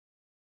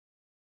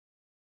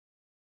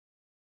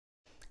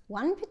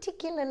One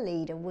particular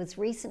leader was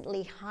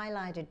recently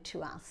highlighted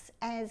to us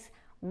as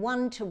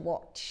one to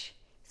watch.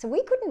 So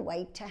we couldn't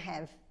wait to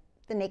have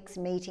the next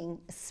meeting,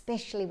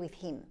 especially with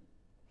him.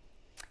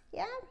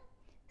 Yeah,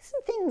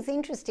 some things,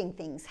 interesting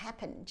things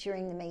happened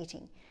during the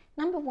meeting.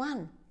 Number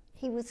one,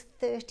 he was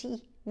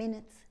 30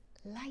 minutes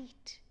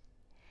late.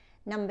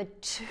 Number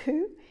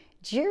two,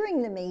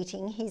 during the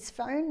meeting, his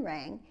phone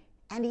rang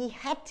and he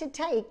had to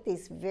take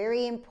this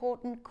very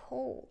important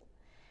call.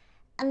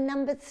 And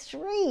number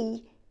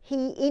three,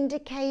 he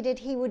indicated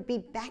he would be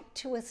back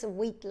to us a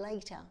week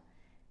later,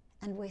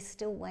 and we're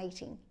still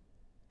waiting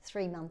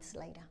 3 months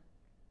later.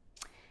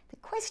 The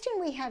question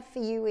we have for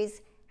you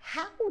is,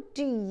 how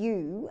do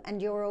you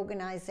and your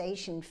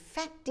organisation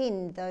factor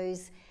in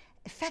those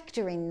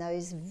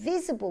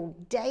visible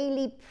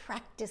daily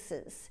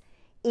practices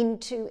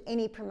into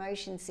any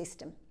promotion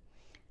system?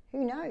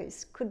 Who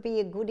knows, could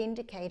be a good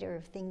indicator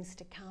of things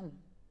to come.